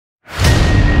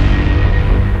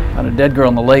Found a dead girl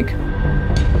in the lake. They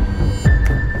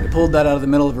pulled that out of the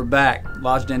middle of her back,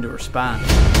 lodged into her spine.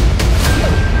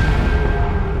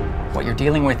 What you're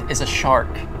dealing with is a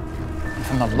shark. And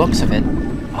from the looks of it,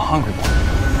 a hungry one.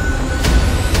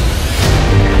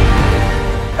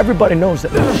 Everybody knows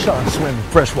that little sharks swim in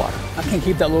fresh water. I can't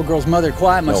keep that little girl's mother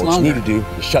quiet much longer. What you need to do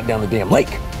is shut down the damn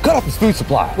lake. Cut off its food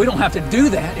supply. We don't have to do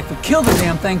that if we kill the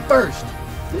damn thing first.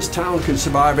 This town can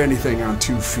survive anything on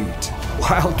 2 feet.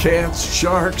 Wildcats,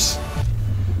 sharks.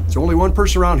 There's only one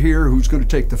person around here who's going to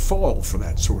take the fall for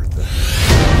that sort of thing.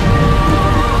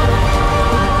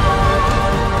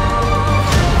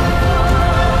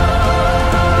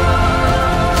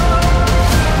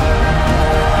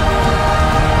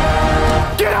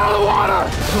 Get out of the water!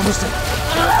 Almost there.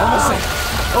 Almost there.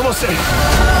 Almost there.